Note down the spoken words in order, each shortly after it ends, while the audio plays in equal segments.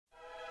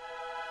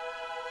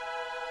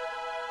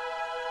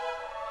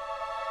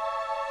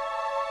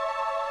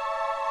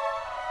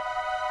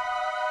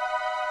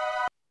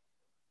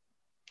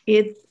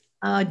It's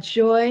a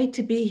joy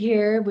to be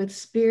here with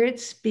Spirit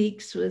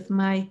Speaks with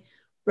my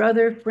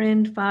brother,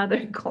 friend,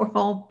 father,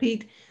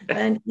 Carel-Piet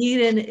Van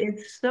Eeden.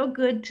 It's so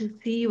good to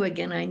see you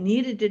again. I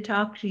needed to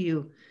talk to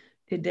you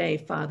today,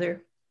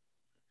 Father.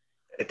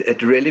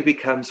 It really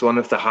becomes one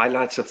of the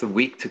highlights of the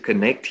week to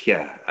connect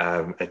here.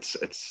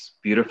 It's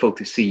beautiful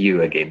to see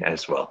you again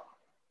as well.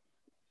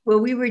 Well,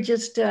 we were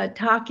just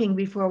talking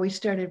before we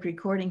started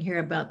recording here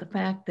about the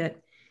fact that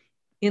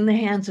In the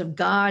Hands of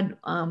God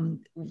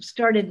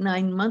started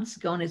 9 months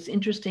ago, and it's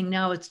interesting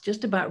now. It's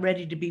just about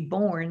ready to be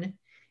born.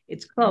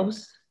 It's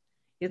close.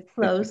 It's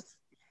close.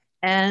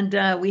 And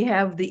we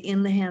have the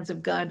In the Hands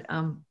of God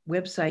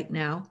website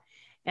now.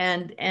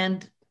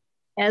 And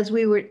as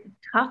we were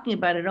talking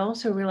about it,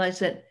 also realized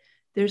that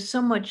there's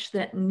so much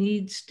that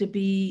needs to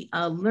be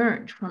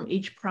learned from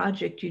each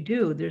project you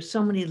do. There's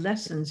so many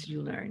lessons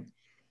you learn.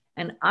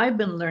 And I've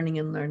been learning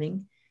and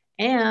learning.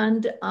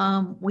 And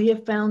we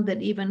have found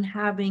that even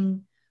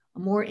having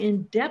more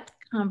in-depth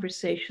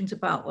conversations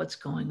about what's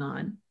going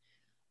on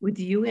with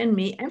you and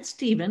me and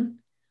Stephen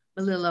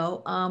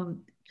Malillo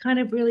kind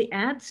of really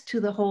adds to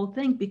the whole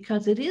thing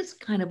because it is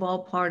kind of all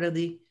part of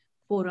the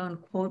quote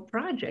unquote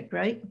project,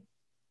 right?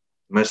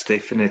 Most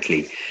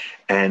definitely.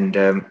 And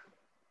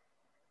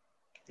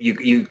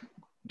you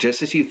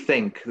just as you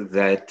think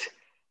that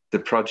the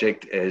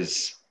project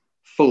is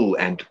full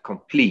and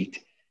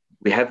complete,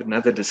 we have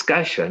another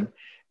discussion,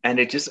 and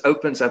it just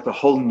opens up a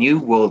whole new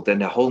world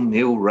and a whole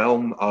new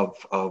realm of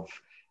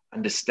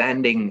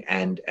understanding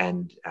and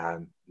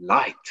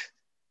light,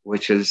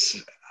 which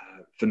is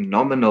a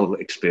phenomenal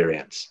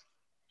experience.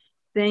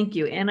 Thank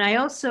you. And I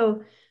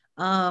also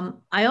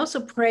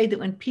pray that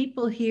when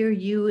people hear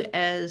you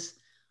as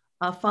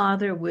a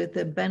father with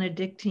the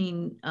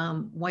Benedictine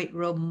white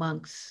robe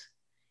monks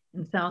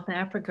in South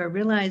Africa,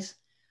 realize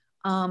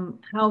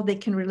how they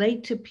can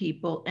relate to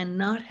people and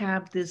not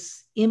have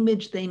this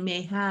image they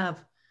may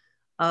have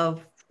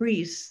of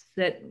priests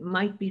that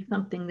might be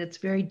something that's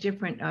very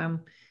different,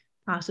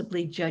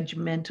 possibly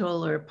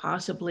judgmental, or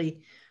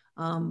possibly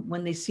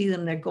when they see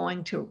them, they're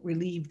going to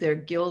relieve their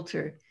guilt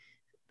or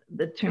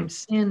the term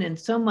sin and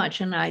so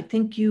much. And I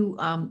think you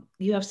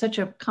have such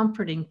a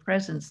comforting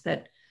presence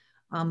that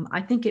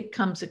I think it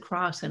comes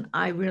across, and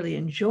I really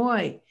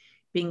enjoy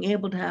being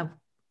able to have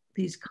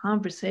these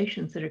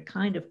conversations that are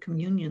kind of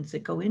communions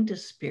that go into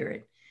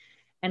spirit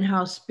and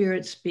how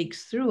spirit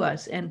speaks through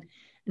us. And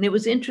it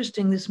was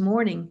interesting this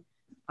morning,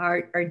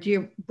 our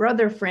dear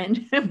brother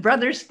friend,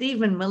 brother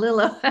Stephen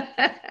Malillo,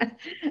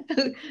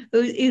 who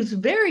is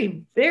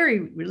very, very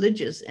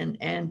religious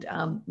and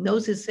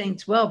knows his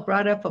saints well,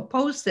 brought up a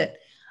post that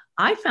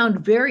I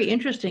found very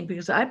interesting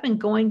because I've been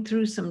going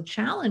through some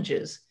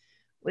challenges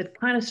with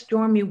kind of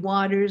stormy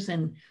waters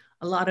and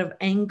a lot of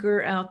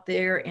anger out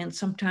there and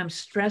sometimes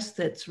stress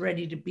that's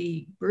ready to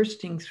be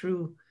bursting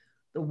through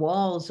the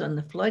walls and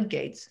the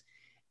floodgates.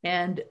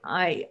 And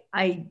I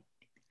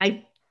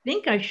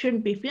think I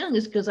shouldn't be feeling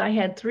this because I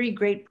had three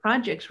great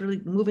projects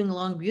really moving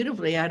along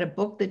beautifully. I had a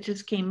book that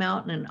just came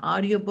out and an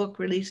audiobook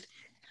released,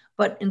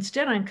 but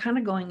instead I'm kind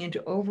of going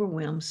into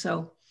overwhelm.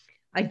 So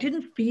I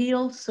didn't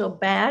feel so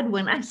bad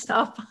when I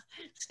saw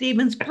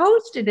Stephen's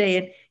post today,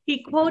 and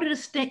he quoted a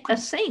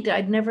saint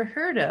I'd never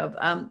heard of,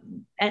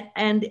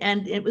 and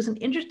it was an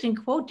interesting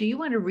quote. Do you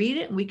want to read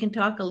it, and we can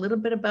talk a little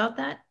bit about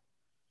that?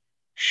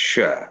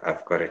 Sure,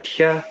 I've got it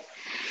here.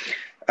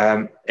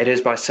 It is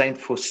by Saint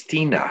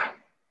Faustina,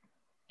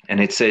 and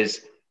it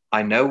says,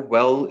 I know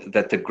well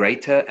that the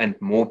greater and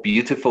more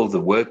beautiful the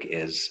work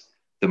is,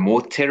 the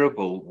more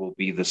terrible will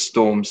be the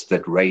storms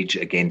that rage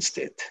against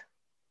it.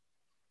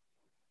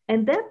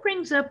 And that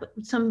brings up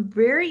some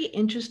very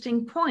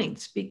interesting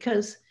points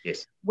because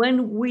Yes.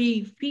 when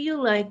we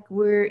feel like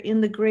we're in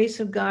the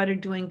grace of God or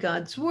doing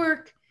God's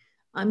work,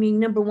 I mean,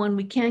 number one,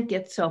 we can't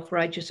get self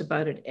righteous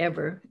about it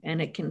ever, and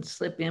it can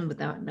slip in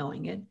without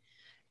knowing it.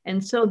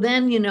 And so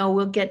then,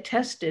 we'll get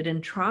tested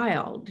and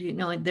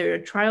trialed. There are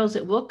trials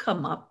that will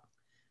come up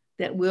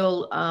that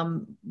will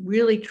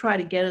really try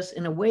to get us,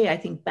 in a way, I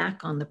think,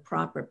 back on the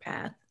proper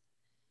path.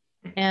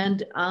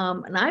 And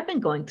I've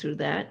been going through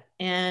that,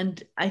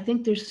 and I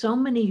think there's so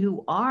many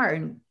who are.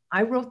 And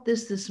I wrote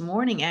this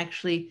morning,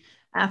 actually,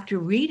 after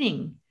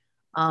reading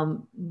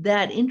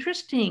that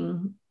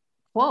interesting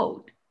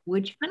quote,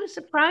 which kind of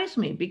surprised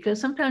me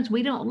because sometimes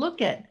we don't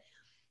look at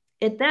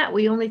that.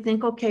 We only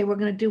think, okay, we're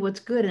going to do what's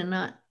good, and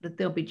not that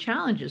there'll be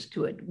challenges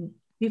to it.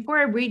 Before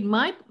I read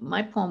my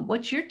poem,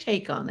 what's your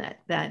take on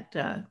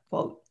that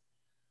quote?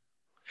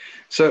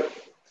 So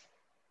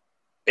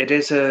it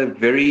is a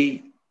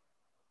very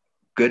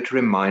good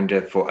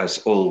reminder for us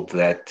all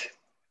that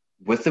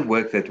with the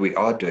work that we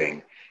are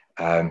doing,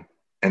 and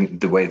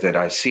the way that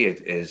I see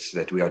it is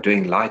that we are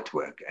doing light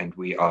work and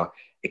we are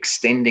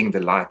extending the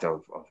light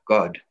of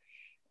God.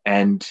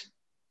 And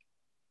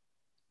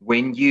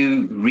when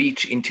you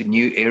reach into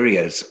new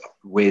areas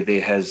where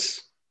there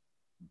has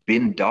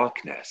been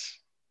darkness,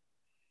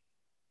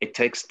 it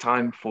takes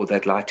time for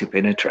that light to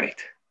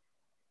penetrate.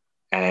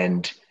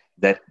 And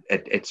that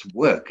it's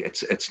work.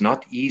 It's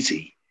not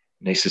easy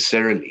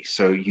necessarily.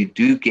 So you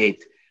do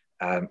get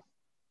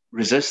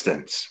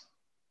resistance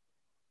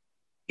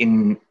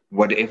in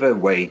whatever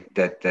way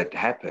that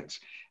happens.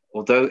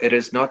 Although it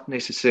is not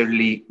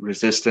necessarily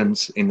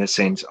resistance in the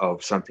sense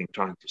of something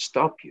trying to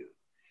stop you,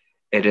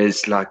 it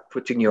is like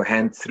putting your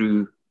hand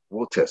through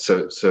water.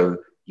 So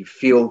you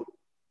feel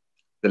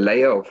the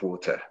layer of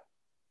water,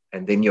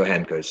 and then your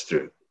hand goes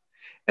through.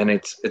 And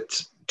it's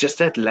just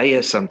that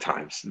layer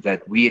sometimes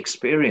that we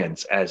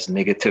experience as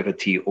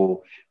negativity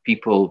or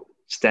people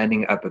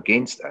standing up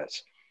against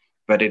us,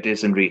 but it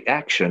is in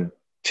reaction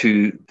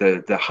to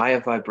the higher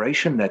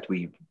vibration that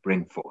we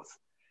bring forth.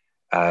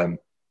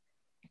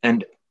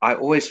 And I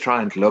always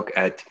try and look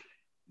at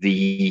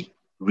the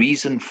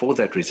reason for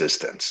that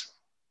resistance.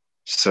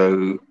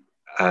 So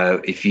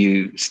if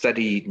you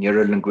study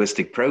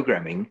neuro-linguistic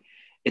programming,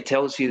 it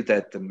tells you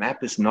that the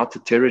map is not the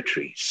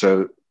territory.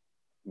 So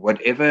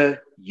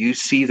whatever you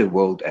see the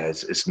world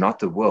as is not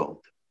the world.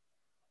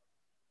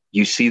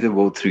 You see the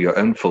world through your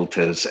own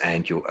filters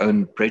and your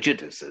own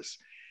prejudices.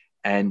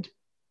 And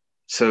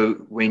so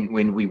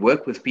when we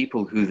work with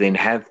people who then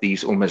have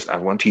these almost, I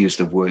want to use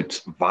the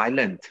words,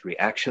 violent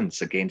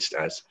reactions against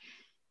us,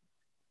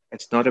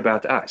 it's not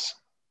about us.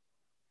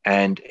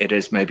 And it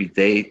is maybe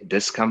their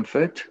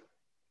discomfort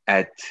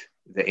at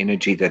the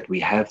energy that we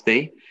have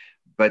there.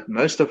 But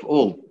most of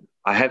all,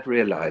 I have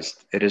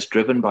realized it is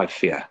driven by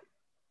fear.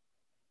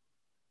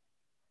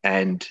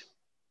 And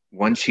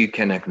once you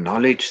can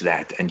acknowledge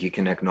that, and you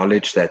can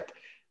acknowledge that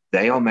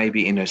they are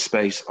maybe in a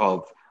space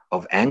of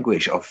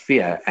anguish, of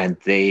fear, and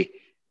their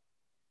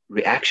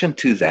reaction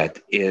to that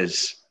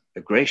is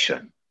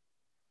aggression,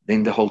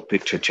 then the whole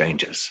picture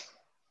changes.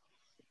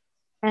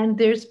 And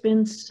there's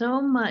been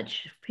so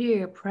much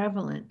fear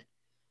prevalent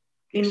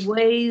in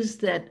ways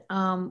that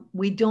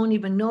we don't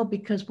even know,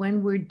 because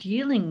when we're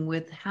dealing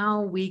with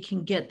how we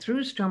can get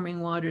through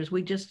storming waters,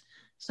 we just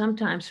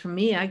sometimes, for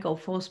me, I go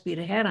full speed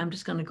ahead. I'm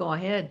just going to go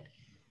ahead.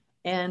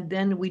 And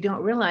then we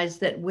don't realize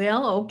that,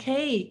 well,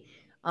 okay,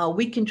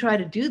 we can try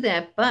to do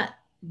that, but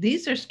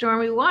these are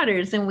stormy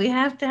waters, and we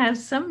have to have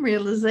some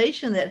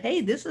realization that,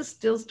 hey, this is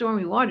still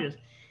stormy waters.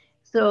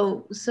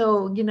 So,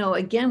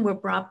 again, we're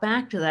brought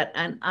back to that.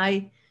 And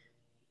I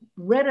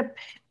read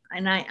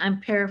and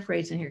I'm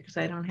paraphrasing here because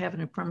I don't have it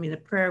in front of me, the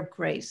prayer of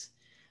grace.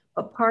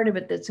 But part of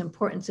it that's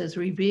important says,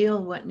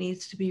 reveal what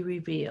needs to be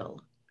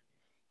revealed,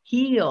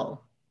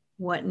 heal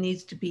what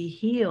needs to be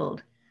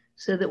healed,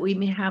 so that we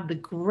may have the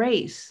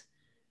grace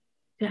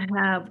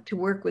to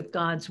work with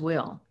God's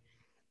will.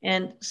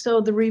 And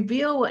so the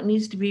reveal what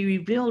needs to be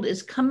revealed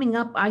is coming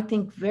up, I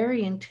think,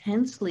 very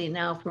intensely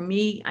now for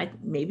me.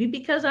 Maybe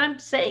because I'm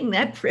saying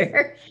that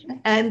prayer,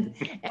 and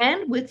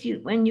with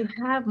you, when you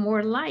have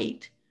more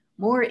light,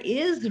 more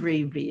is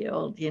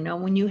revealed.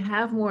 When you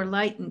have more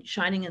light and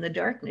shining in the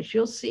darkness,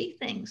 you'll see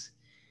things.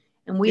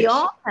 And we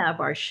all have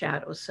our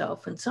shadow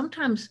self, and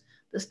sometimes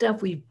the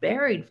stuff we've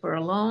buried for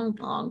a long,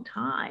 long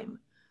time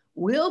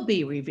will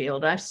be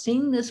revealed. I've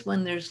seen this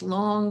when there's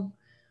long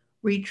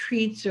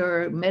retreats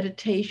or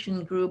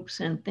meditation groups,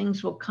 and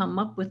things will come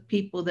up with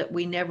people that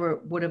we never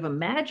would have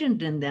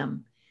imagined in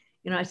them.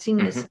 I've seen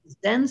this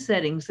Zen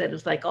settings that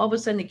is like all of a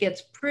sudden it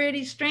gets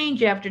pretty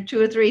strange after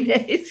 2 or 3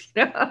 days.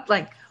 I'm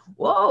like,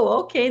 whoa,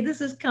 okay, this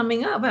is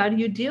coming up. How do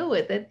you deal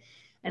with it?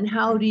 And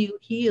how do you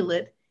heal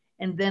it?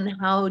 And then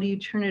how do you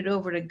turn it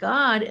over to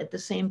God at the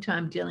same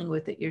time dealing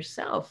with it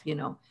yourself?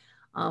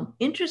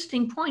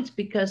 Interesting points,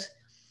 because,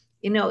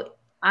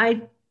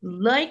 I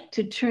like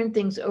to turn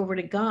things over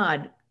to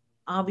God.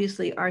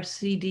 Obviously, our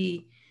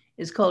CD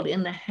is called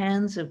In the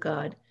Hands of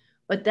God,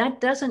 but that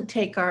doesn't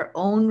take our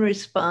own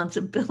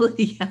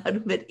responsibility out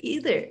of it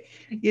either.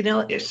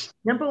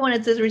 Number one,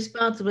 it says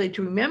responsibility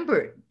to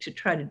remember to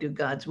try to do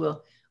God's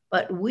will.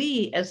 But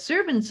we, as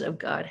servants of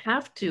God,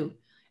 have to,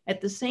 at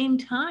the same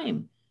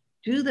time,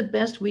 do the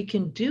best we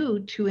can do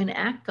to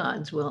enact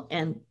God's will.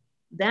 And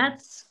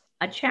that's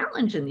a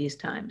challenge in these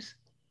times.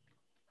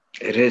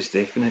 It is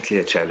definitely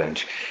a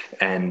challenge.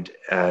 And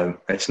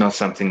it's not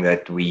something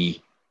that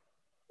we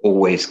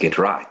always get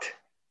right.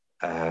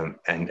 And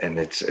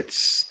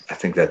it's I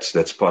think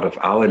that's part of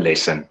our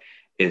lesson,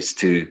 is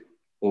to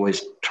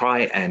always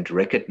try and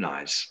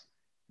recognize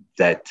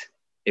that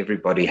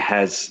everybody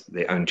has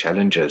their own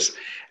challenges,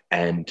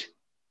 and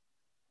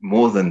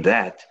more than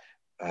that,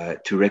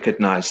 to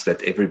recognize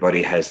that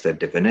everybody has the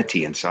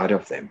divinity inside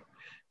of them.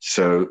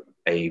 So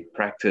a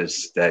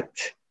practice that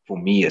for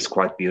me is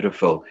quite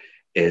beautiful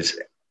is,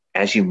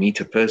 as you meet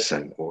a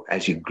person or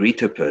as you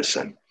greet a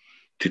person,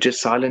 to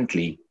just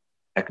silently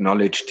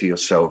acknowledge to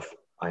yourself,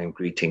 I am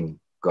greeting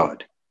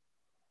God.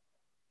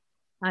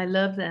 I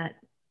love that.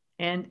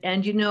 And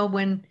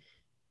when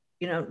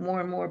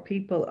more and more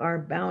people are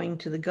bowing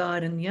to the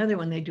God, and the other,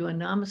 when they do a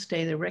namaste,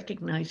 they're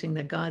recognizing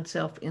the God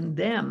self in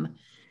them.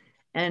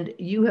 And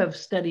you have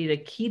studied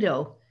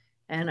Aikido,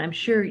 and I'm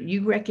sure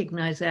you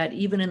recognize that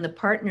even in the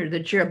partner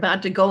that you're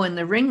about to go in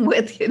the ring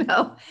with,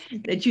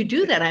 that you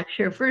do that, I'm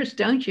sure, first,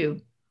 don't you?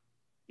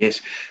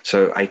 Yes.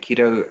 So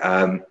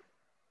Aikido,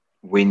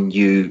 when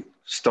you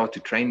start to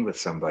train with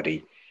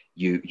somebody,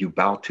 you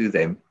bow to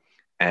them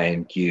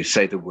and you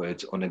say the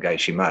words onegai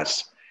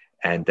shimasu.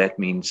 and that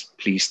means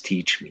please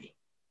teach me.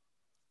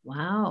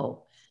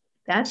 Wow.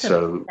 That's a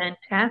So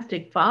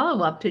fantastic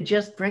follow-up to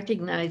just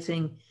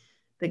recognizing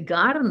the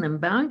God in them,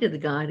 bowing to the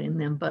God in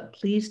them. But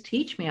please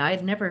teach me. I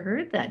had never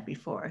heard that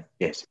before.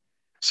 yes,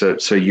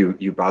 so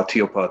you bow to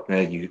your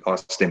partner, you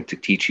ask them to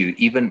teach you.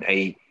 Even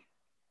an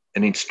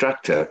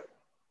instructor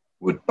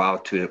would bow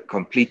to a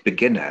complete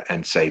beginner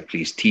and say,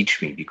 please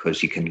teach me,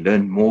 because you can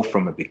learn more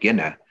from a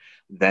beginner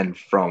than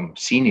from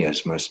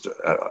seniors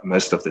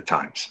most of the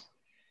times.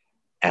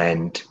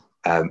 And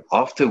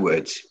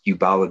afterwards, you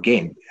bow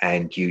again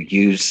and you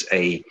use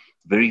a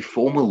very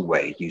formal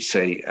way. You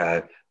say,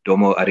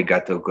 domo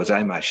arigato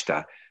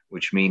gozaimashita,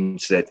 which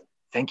means that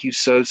thank you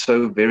so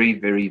very,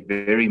 very,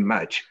 very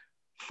much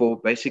for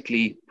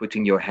basically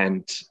putting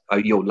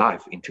your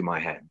life into my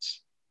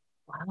hands.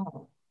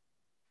 Wow.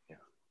 Yeah.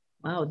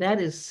 Wow,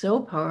 that is so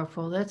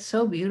powerful. That's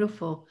so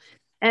beautiful.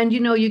 And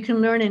you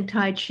can learn in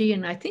Tai Chi,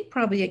 and I think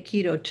probably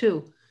Aikido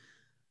too,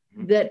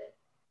 that,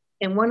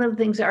 and one of the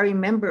things I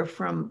remember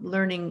from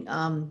learning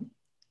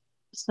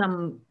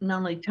some, not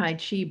only Tai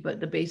Chi,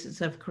 but the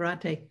basis of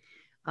karate,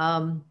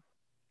 um,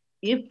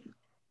 if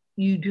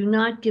you do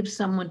not give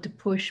someone to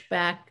push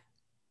back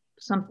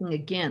something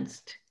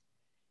against,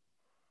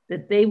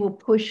 that they will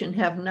push and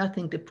have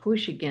nothing to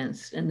push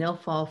against and they'll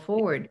fall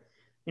forward.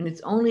 And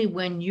it's only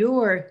when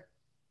you're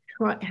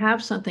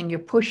have something you're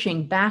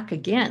pushing back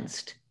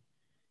against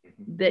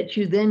that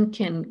you then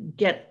can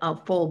get a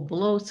full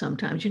blow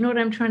sometimes. You know what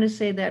I'm trying to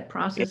say? That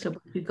process of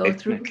what you go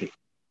through? Definitely.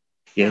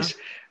 Yeah. Yes.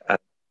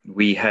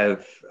 We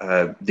have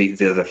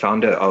the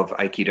founder of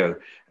Aikido,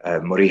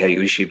 Morihei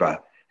Ueshiba,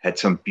 had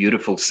some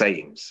beautiful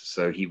sayings.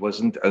 So he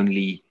wasn't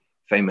only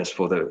famous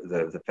for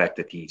the fact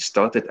that he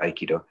started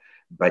Aikido,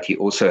 but he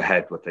also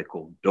had what they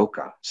call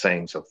doka,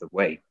 sayings of the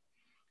way.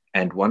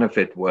 And one of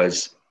it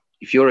was,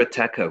 if your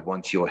attacker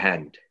wants your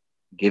hand,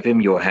 give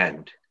him your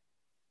hand,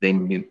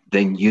 then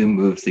you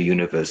move the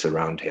universe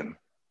around him.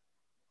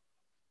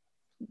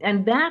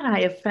 And that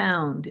I have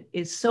found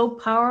is so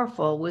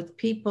powerful with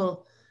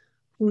people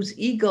whose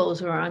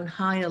egos are on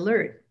high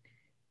alert.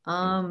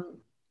 Um,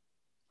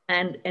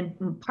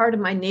 and part of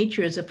my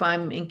nature is, if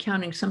I'm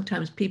encountering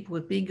sometimes people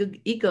with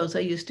big egos, I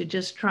used to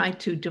just try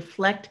to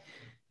deflect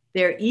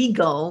their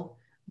ego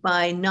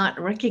by not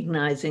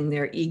recognizing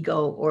their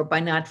ego or by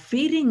not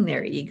feeding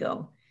their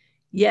ego.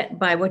 Yet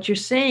by what you're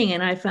saying,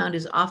 and I found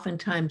is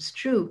oftentimes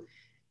true,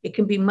 it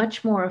can be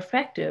much more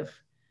effective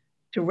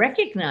to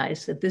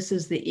recognize that this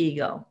is the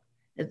ego.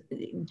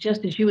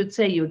 Just as you would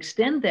say, you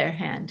extend their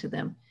hand to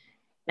them.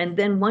 And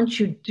then once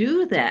you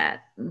do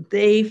that,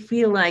 they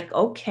feel like,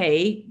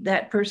 okay,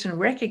 that person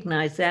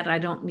recognized that. I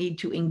don't need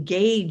to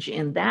engage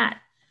in that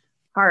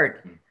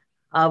part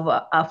of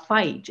a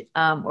fight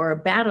or a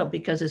battle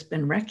because it's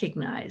been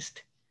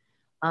recognized.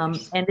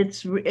 Yes. And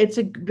it's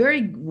a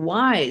very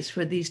wise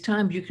for these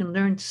times. You can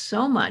learn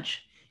so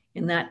much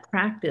in that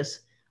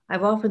practice.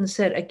 I've often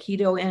said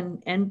Aikido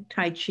and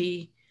Tai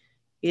Chi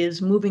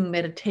is moving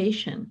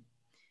meditation.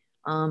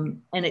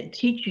 And it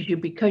teaches you,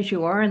 because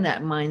you are in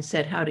that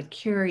mindset, how to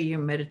carry your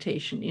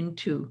meditation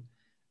into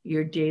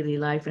your daily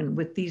life. And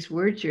with these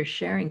words you're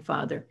sharing,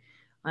 Father,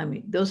 I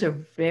mean, those are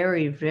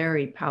very,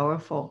 very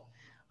powerful.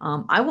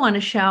 I want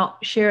to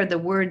share the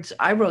words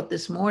I wrote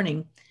this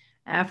morning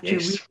after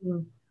Yes.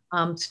 reading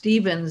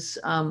Stephen's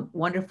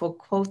wonderful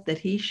quote that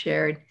he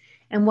shared,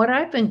 and what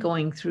I've been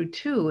going through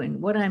too,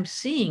 and what I'm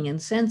seeing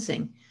and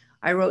sensing.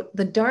 I wrote,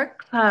 the dark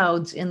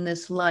clouds in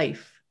this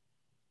life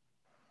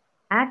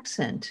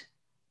accent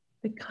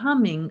the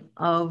coming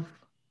of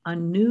a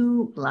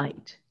new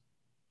light.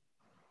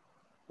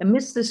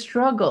 Amidst the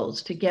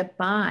struggles to get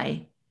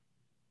by,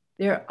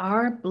 there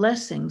are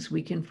blessings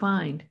we can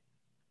find.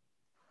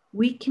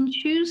 We can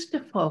choose to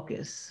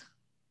focus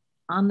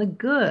on the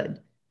good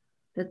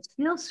that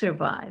still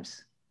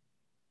survives,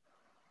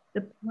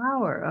 the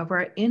power of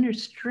our inner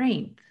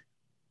strength,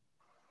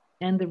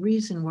 and the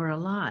reason we're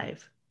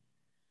alive.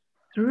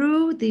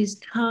 Through these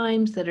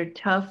times that are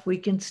tough, we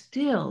can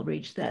still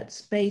reach that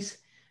space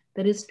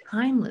that is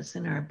timeless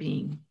in our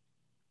being.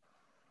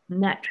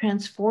 And that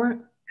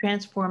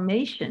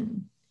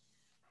transformation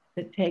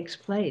that takes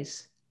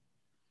place.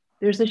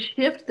 There's a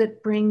shift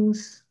that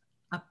brings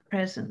a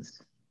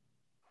presence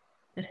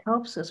that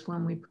helps us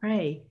when we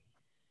pray.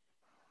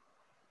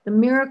 The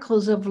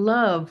miracles of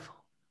love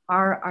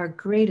are our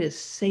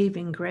greatest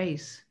saving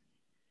grace.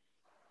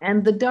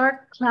 And the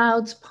dark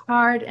clouds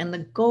part and the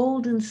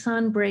golden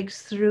sun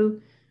breaks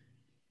through,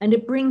 and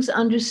it brings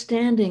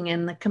understanding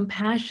and the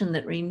compassion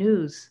that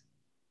renews.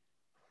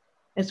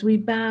 As we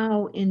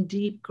bow in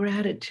deep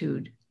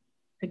gratitude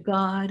to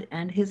God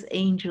and his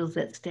angels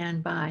that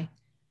stand by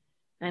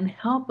and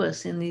help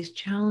us in these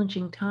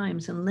challenging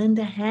times and lend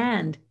a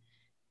hand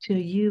to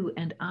you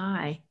and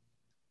I.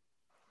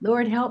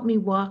 Lord, help me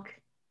walk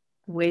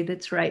the way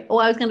that's right. Oh,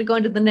 I was going to go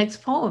into the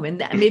next poem, and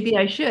maybe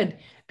I should,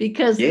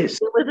 because it Yes.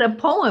 was a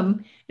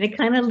poem and it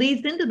kind of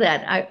leads into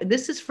that.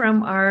 This is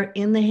from our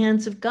In the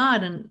Hands of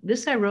God, and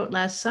this I wrote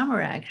last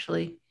summer,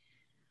 actually.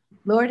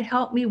 Lord,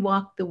 help me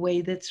walk the way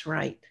that's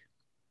right.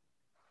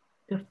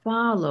 to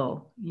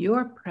follow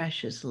your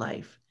precious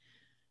life,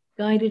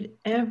 guided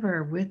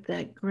ever with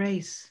that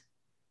grace,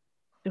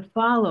 to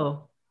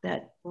follow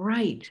that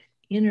bright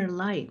inner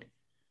light.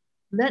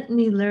 Let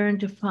me learn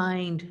to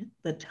find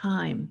the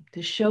time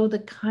to show the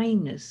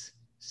kindness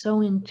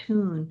so in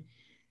tune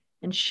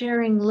and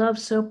sharing love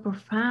so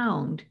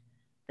profound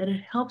that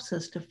it helps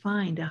us to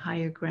find a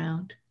higher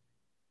ground.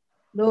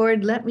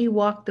 Lord, let me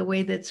walk the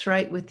way that's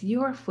right with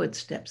your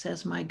footsteps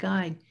as my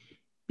guide.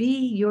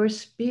 Be your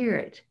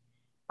spirit.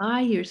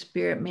 By your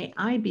spirit, may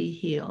I be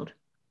healed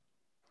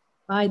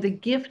by the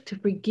gift to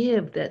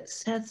forgive that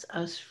sets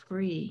us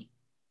free.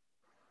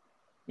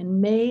 And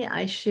may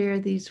I share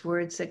these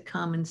words that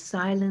come in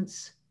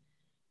silence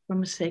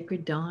from a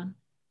sacred dawn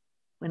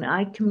when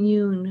I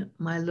commune,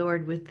 my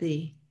Lord, with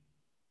thee.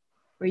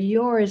 For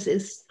yours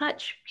is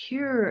such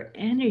pure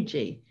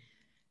energy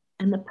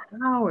and the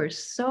power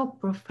so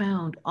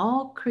profound.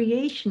 All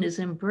creation is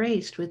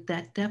embraced with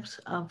that depth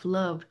of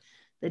love,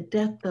 the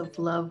depth of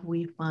love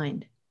we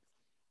find.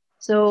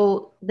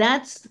 So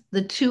that's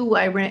the two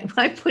I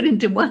put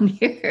into one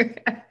here.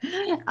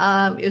 It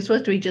was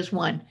supposed to be just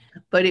one,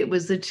 but it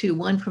was the two,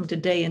 one from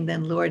today, and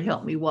then Lord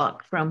Help Me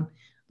Walk from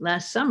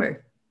last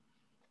summer.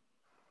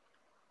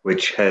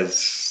 Which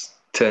has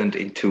turned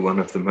into one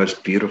of the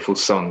most beautiful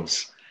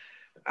songs.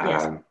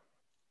 Yes.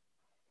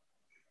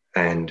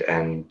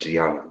 And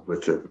yeah,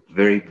 with a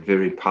very,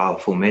 very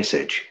powerful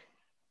message.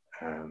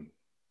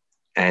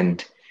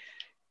 And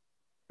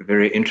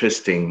very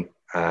interesting,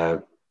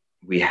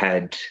 we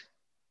had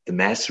the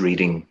mass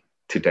reading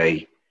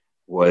today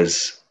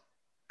was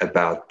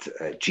about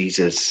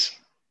Jesus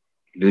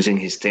losing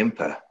his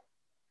temper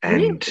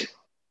and Really?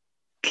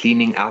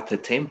 cleaning out the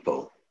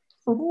temple,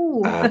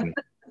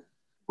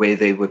 where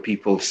there were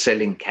people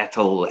selling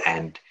cattle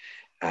and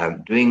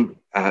doing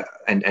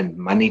and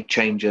money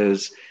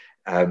changers,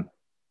 and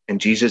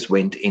Jesus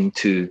went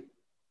into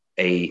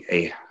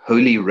a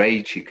holy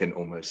rage, you can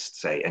almost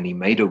say, and he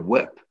made a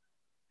whip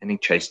and he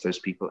chased those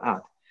people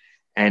out.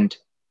 And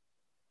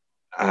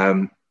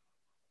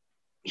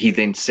he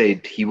then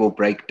said he will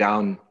break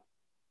down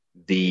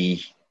the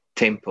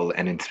temple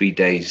and in 3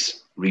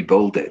 days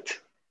rebuild it.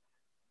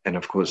 And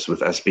of course,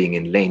 with us being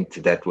in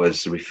Lent, that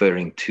was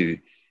referring to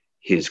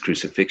his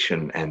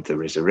crucifixion and the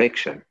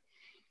resurrection.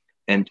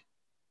 And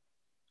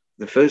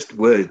the first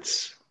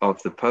words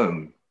of the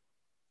poem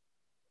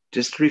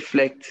just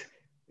reflect,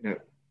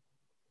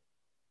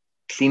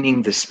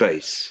 cleaning the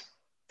space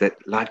that,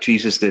 like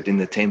Jesus did in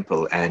the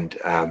temple, and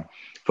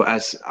for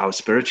us, our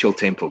spiritual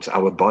temples,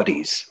 our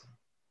bodies,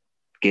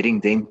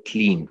 getting them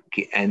clean,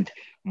 and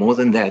more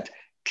than that,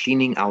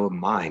 cleaning our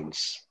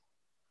minds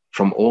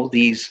from all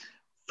these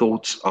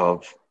thoughts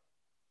of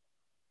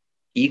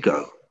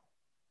ego,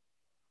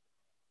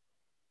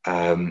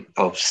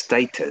 of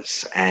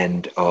status,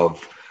 and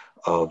of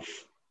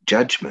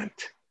judgment.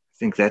 I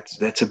think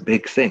that's a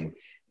big thing.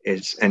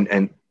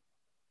 And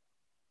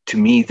to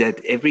me,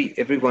 that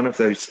every one of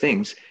those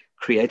things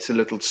creates a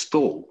little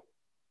stall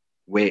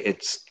where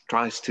it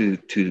tries to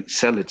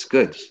sell its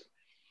goods.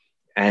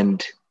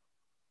 And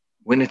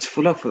when it's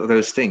full of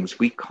those things,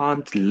 we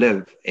can't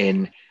live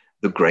in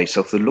the grace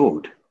of the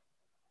Lord.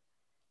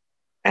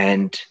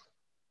 And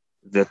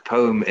the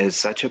poem is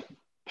such a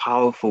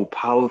powerful,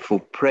 powerful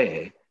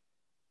prayer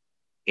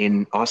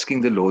in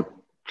asking the Lord,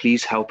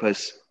 please help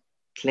us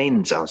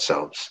cleanse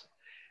ourselves.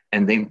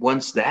 And then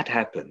once that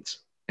happens,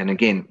 and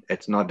again,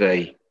 it's not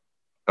a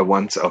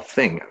once-off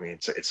thing. I mean,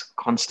 it's a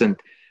constant,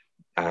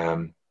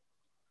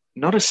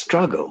 not a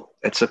struggle.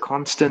 It's a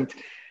constant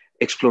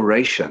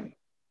exploration.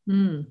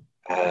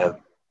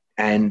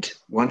 And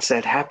once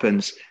that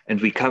happens, and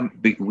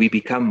we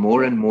become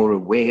more and more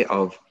aware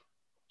of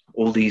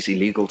all these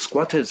illegal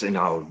squatters in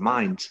our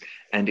minds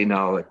and in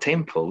our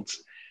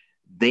temples,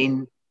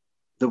 then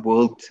the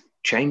world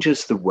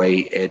changes the way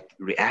it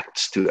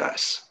reacts to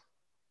us.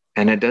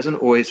 And it doesn't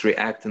always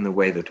react in the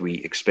way that we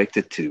expect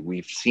it to.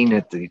 We've seen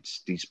it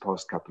these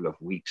past couple of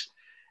weeks.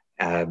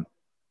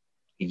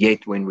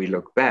 Yet when we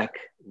look back,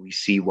 we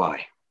see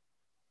why.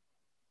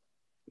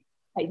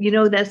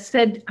 That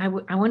said, I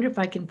wonder if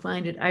I can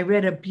find it. I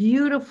read a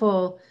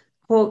beautiful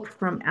quote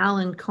from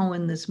Alan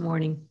Cohen this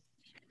morning.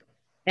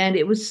 And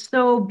it was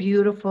so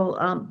beautiful,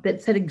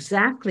 that said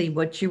exactly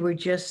what you were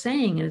just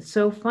saying. And it's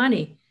so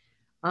funny.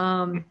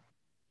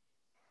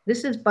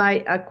 This is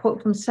by a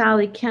quote from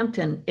Sally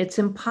Kempton. It's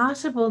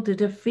impossible to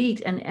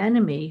defeat an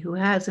enemy who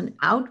has an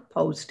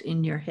outpost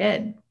in your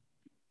head.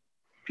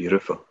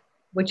 Beautiful.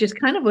 Which is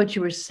kind of what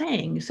you were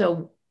saying.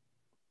 So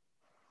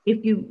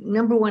if you,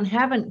 number one,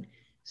 haven't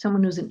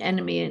someone who's an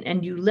enemy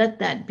and you let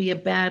that be a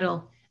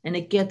battle and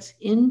it gets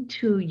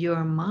into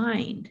your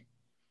mind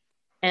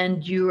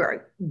and you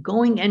are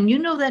going, and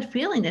that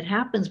feeling that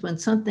happens when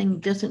something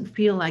doesn't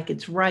feel like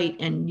it's right,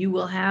 and you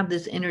will have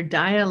this inner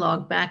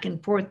dialogue back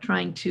and forth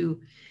trying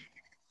to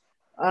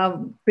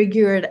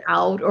figure it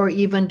out, or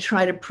even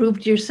try to prove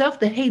to yourself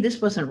that, hey, this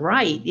wasn't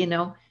right,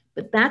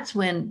 but that's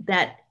when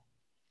that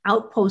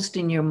outpost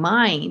in your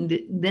mind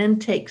then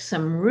takes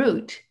some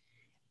root.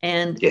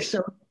 And yes.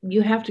 So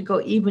you have to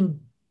go even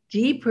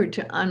deeper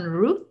to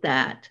unroot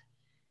that,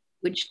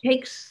 which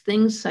takes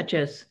things such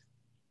as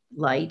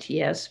light,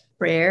 yes,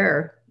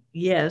 prayer,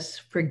 yes,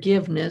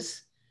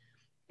 forgiveness,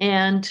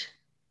 and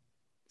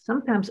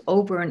sometimes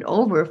over and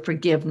over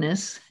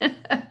forgiveness,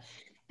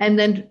 and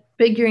then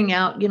figuring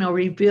out,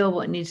 reveal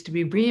what needs to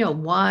be real.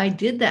 Why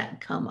did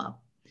that come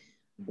up?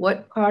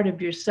 What part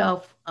of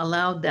yourself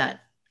allowed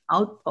that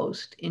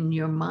outpost in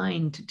your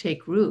mind to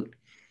take root?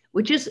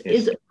 Which is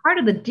Yes. part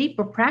of the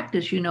deeper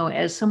practice,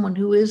 as someone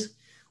who is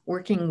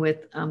working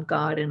with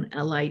God and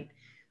a light.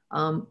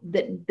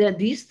 That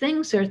these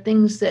things are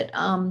things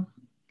that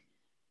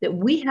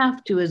we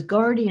have to, as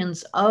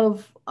guardians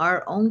of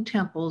our own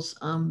temples,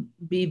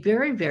 be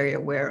very, very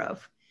aware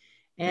of.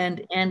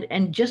 And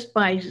just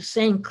by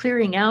saying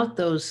clearing out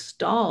those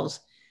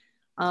stalls,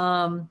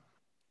 um,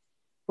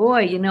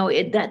 boy,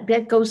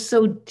 that goes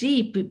so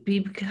deep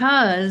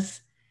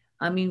because,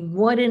 I mean,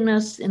 what in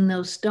us in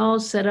those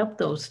stalls set up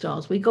those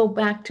stalls? We go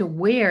back to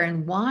where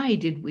and why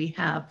did we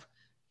have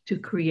to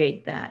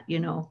create that?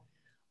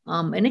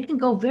 And it can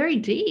go very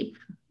deep.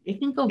 It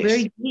can go Yes.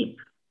 very deep.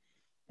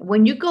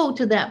 When you go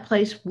to that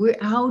place,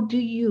 how do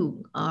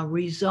you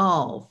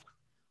resolve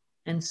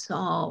and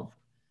solve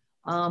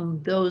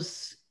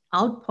those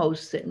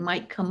outposts that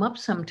might come up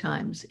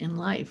sometimes in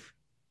life,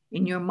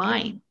 in your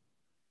mind?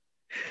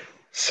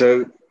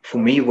 So for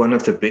me, one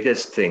of the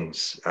biggest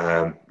things,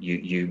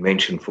 you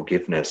mentioned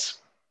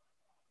forgiveness,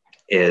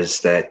 is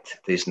that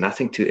there's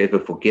nothing to ever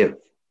forgive.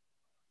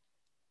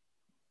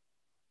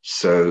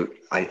 So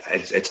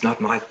it's not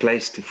my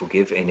place to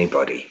forgive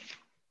anybody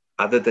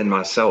other than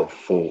myself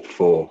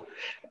for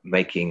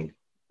making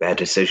bad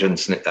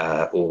decisions,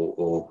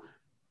 or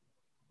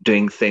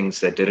doing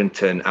things that didn't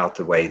turn out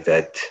the way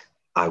that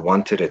I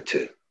wanted it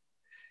to.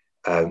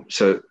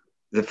 So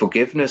the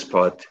forgiveness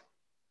part,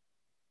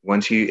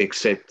 once you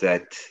accept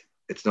that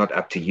it's not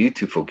up to you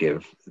to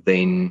forgive,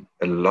 then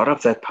a lot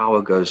of that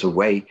power goes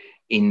away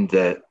in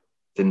the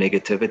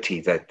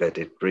negativity that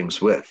it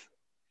brings with.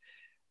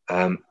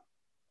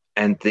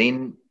 And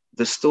then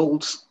the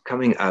stalls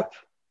coming up,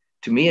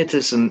 to me, it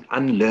is an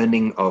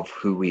unlearning of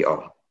who we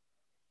are,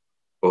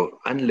 or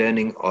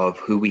unlearning of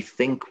who we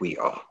think we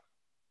are.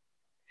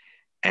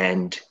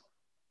 And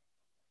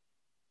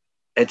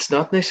it's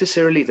not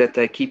necessarily that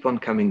they keep on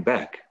coming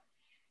back.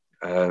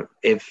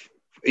 If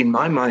in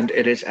my mind,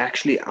 it is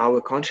actually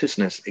our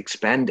consciousness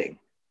expanding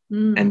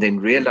and then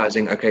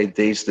realizing, okay,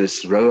 there's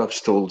this row of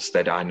stalls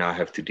that I now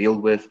have to deal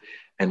with,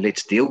 and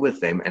let's deal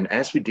with them. And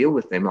as we deal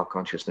with them, our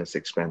consciousness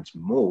expands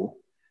more.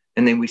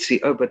 And then we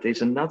see, oh, but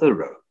there's another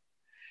row.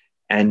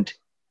 And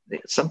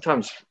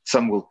sometimes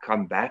some will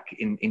come back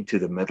into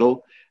the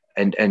middle,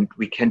 and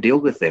we can deal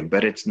with them,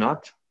 but it's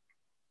not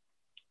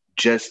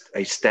just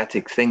a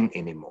static thing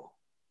anymore.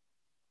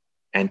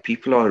 And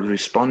people are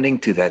responding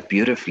to that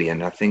beautifully.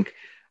 And I think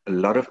a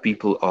lot of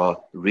people are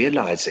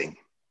realizing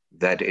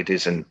that it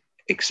is an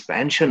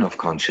expansion of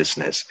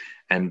consciousness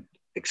and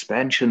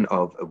expansion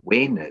of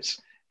awareness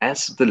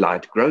as the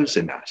light grows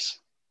in us,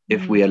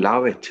 if we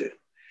allow it to.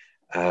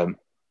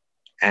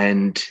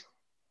 And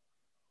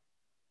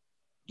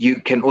you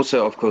can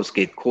also, of course,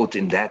 get caught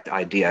in that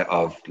idea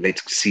of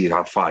let's see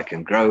how far I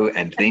can grow,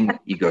 and then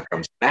ego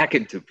comes back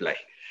into play.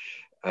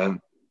 And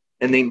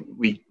then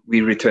we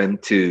return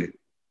to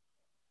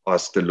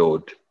ask the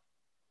Lord,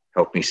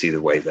 help me see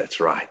the way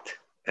that's right.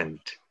 And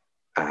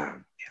yeah.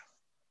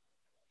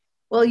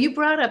 Well, you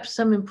brought up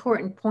some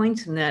important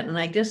points in that, and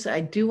I guess I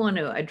do want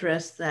to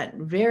address that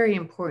very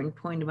important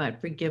point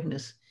about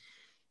forgiveness,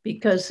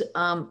 because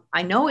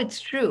I know it's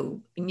true,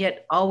 and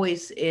yet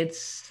always it's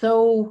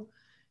so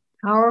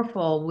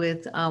powerful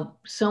with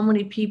so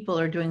many people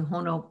are doing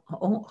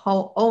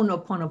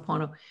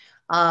Ho'oponopono,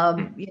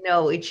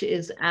 which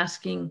is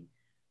asking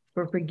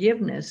for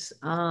forgiveness.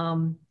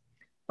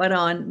 But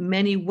on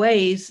many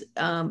ways,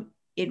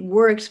 it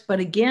works. But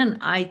again,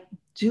 I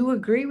do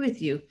agree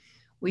with you.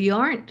 We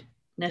aren't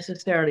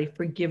necessarily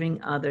forgiving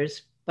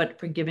others, but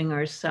forgiving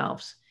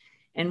ourselves.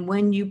 And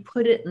when you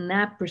put it in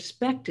that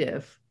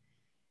perspective,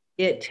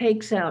 it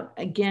takes out,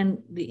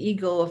 again, the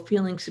ego of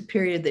feeling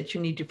superior that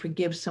you need to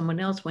forgive someone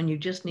else when you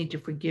just need to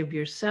forgive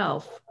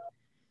yourself.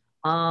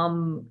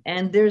 And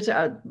there's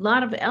a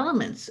lot of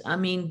elements. I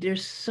mean,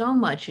 there's so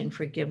much in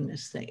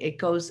forgiveness that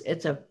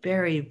it's a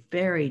very,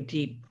 very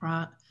deep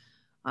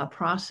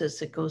process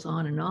that goes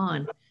on and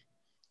on.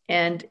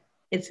 And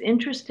it's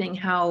interesting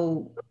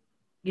how,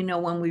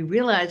 when we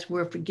realize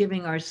we're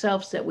forgiving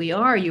ourselves, that we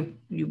are, you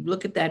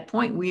look at that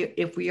point,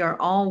 if we are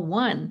all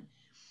one,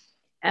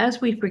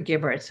 as we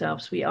forgive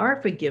ourselves, we are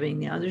forgiving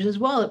the others as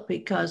well,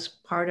 because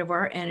part of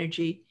our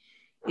energy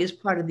is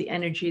part of the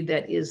energy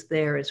that is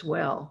there as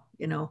well.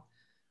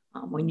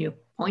 When you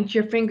point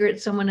your finger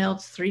at someone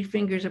else, 3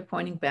 fingers are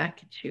pointing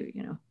back at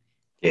you.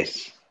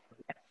 Yes.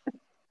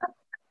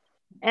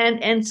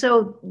 And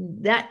so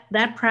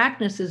that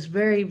practice is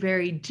very,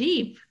 very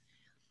deep.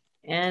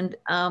 And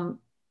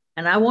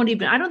And I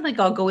don't think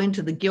I'll go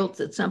into the guilt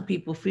that some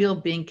people feel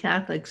being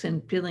Catholics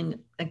and feeling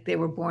like they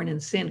were born in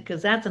sin,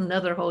 because that's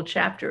another whole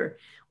chapter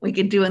we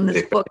could do in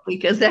this book,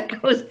 because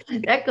that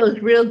goes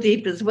real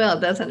deep as well,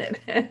 doesn't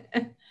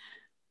it?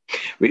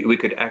 We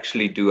could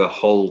actually do a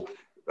whole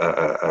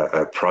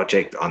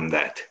project on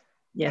that,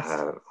 Yes.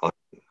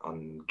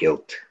 On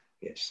guilt.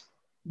 Yes.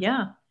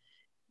 Yeah.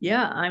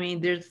 Yeah. I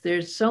mean,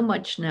 there's so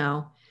much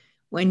now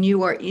when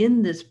you are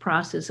in this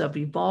process of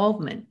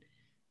evolvement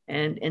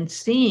and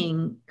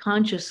seeing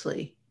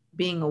consciously,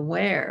 being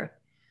aware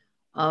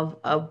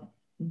of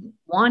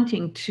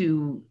wanting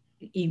to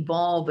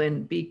evolve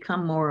and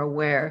become more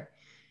aware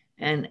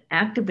and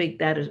activate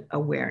that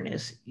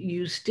awareness.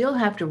 You still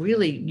have to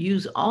really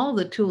use all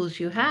the tools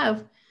you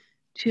have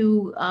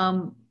to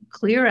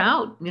clear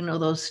out,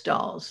 those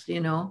stalls.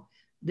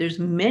 There's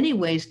many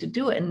ways to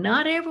do it, and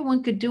not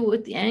everyone could do it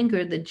with the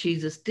anger that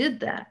Jesus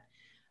did that,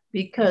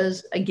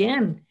 because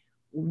again,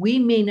 we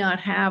may not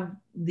have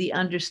the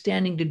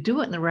understanding to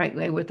do it in the right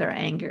way with our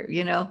anger,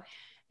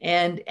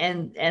 and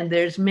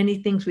there's many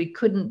things we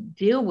couldn't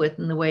deal with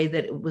in the way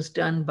that it was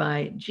done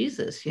by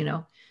Jesus,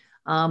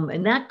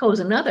 and that goes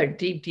another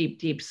deep, deep,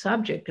 deep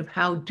subject of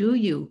how do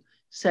you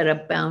set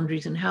up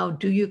boundaries and how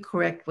do you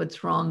correct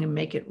what's wrong and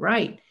make it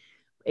right,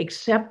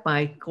 except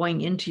by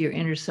going into your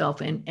inner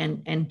self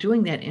and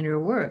doing that inner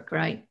work,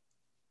 right?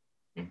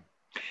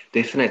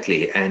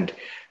 Definitely. And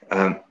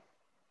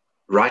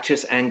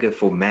righteous anger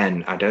for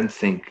man, I don't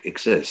think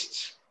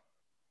exists,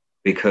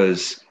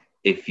 because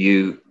if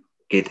you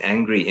get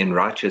angry in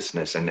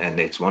righteousness, and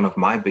it's one of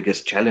my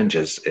biggest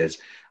challenges is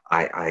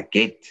I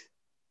get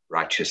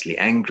righteously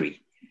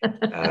angry.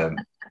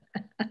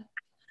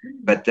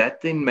 But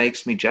that then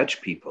makes me judge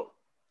people.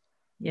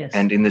 Yes.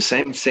 And in the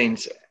same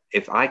sense,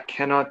 if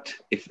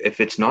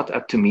it's not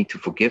up to me to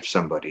forgive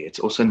somebody, it's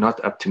also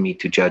not up to me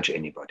to judge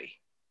anybody.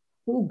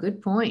 Oh,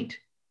 good point.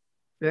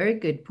 Very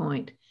good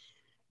point.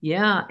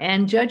 Yeah.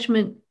 And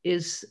judgment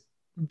is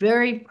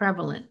very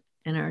prevalent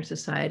in our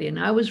society. And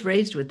I was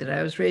raised with it.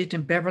 I was raised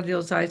in Beverly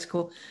Hills High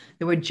School.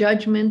 There were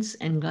judgments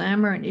and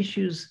glamour and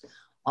issues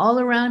all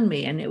around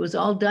me. And it was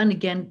all done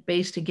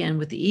based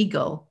with the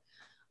ego.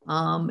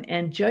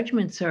 And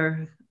judgments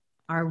are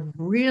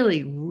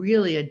really,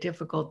 really a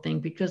difficult thing,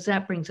 because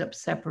that brings up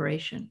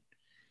separation.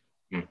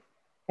 Mm.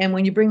 And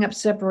when you bring up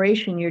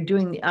separation, you're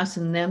doing the us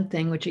and them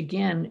thing, which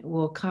again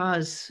will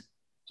cause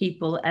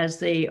people, as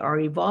they are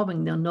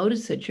evolving, they'll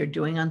notice that you're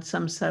doing on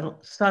some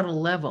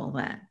subtle level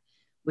that,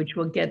 which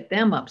will get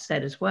them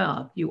upset as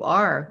well. You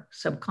are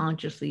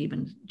subconsciously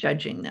even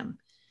judging them.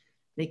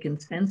 They can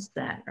sense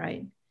that,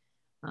 right?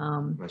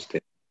 Most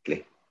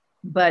definitely.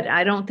 But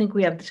I don't think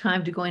we have the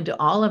time to go into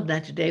all of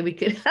that today. We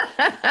could.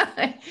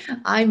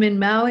 I'm in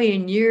Maui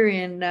and you're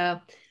in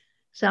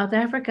South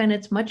Africa, and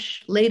it's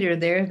much later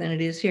there than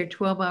it is here,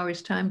 12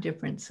 hours time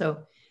difference.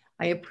 So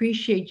I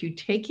appreciate you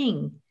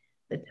taking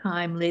the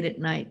time late at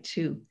night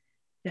to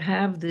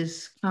have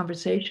this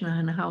conversation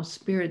on how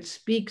spirit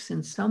speaks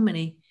in so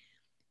many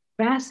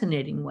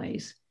fascinating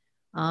ways.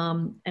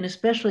 And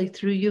especially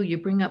through you, you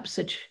bring up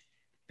such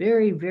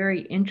very,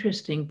 very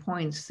interesting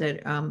points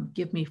that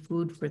give me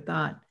food for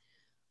thought,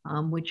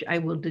 which I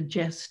will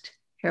digest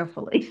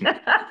carefully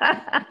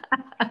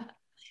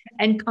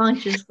and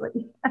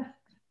consciously.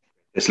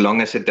 As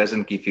long as it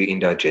doesn't give you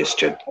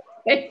indigestion.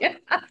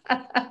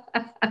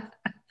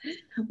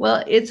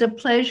 Well, it's a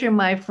pleasure,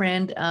 my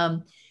friend.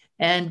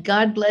 And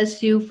God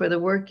bless you for the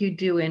work you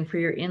do and for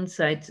your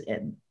insights.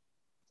 And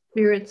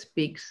Spirit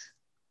speaks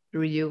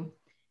through you.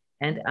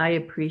 And I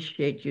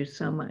appreciate you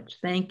so much.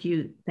 Thank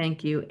you,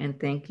 thank you, and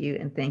thank you,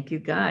 and thank you,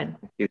 God.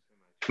 Thank you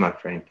so much,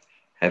 my friend.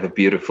 Have a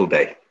beautiful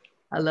day.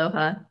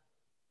 Aloha.